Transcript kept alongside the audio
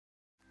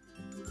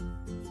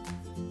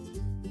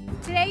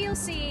Today you'll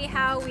see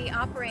how we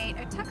operate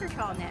a tucker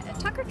trawl net.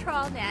 A tucker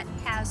trawl net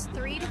has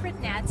 3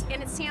 different nets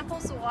and it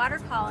samples the water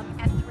column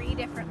at 3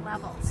 different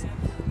levels.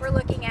 We're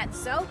looking at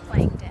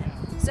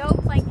zooplankton.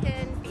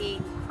 Zooplankton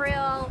being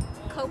krill,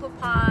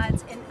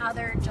 copepods, and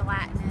other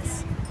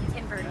gelatinous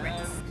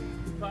invertebrates.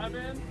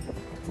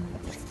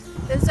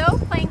 The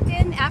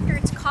zooplankton, after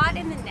it's caught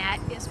in the net,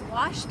 is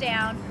washed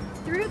down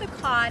through the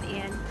cod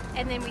end,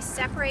 and then we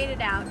separate it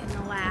out in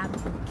the lab,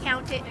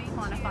 count it, and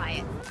quantify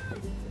it.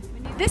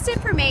 This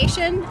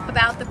information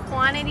about the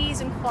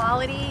quantities and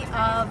quality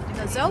of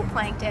the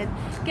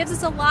zooplankton gives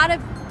us a lot of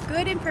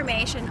good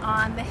information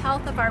on the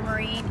health of our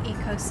marine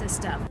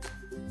ecosystem.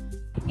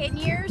 In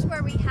years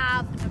where we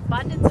have an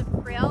abundance of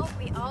krill,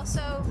 we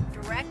also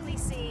directly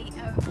see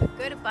a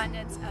good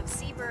abundance of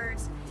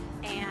seabirds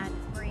and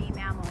marine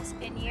mammals.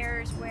 In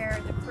years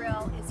where the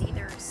krill is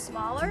either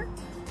smaller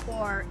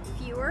or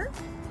fewer,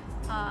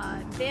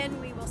 then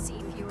we will see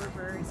fewer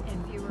birds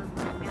and fewer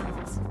marine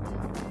mammals.